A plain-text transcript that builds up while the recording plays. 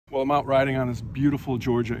Well, I'm out riding on this beautiful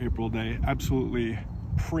Georgia April day, absolutely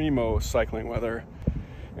primo cycling weather.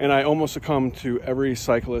 And I almost succumbed to every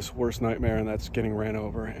cyclist's worst nightmare, and that's getting ran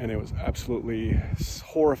over. And it was absolutely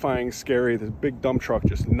horrifying, scary. This big dump truck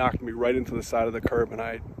just knocked me right into the side of the curb, and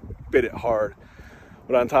I bit it hard.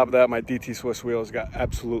 But on top of that, my DtSwiss wheels got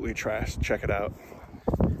absolutely trashed. Check it out.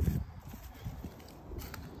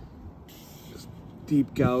 Just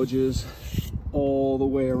deep gouges all the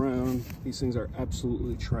way around. These things are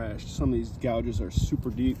absolutely trashed. Some of these gouges are super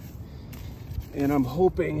deep, and I'm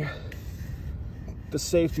hoping the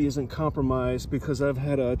safety isn't compromised, because I've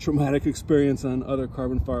had a traumatic experience on other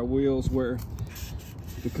carbon fiber wheels where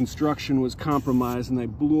the construction was compromised and they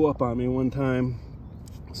blew up on me one time.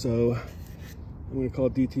 So I'm gonna call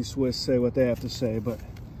DtSwiss, say what they have to say, but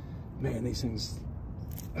man, these things,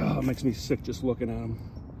 it makes me sick just looking at them.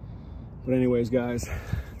 But anyways, guys,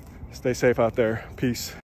 stay safe out there. Peace.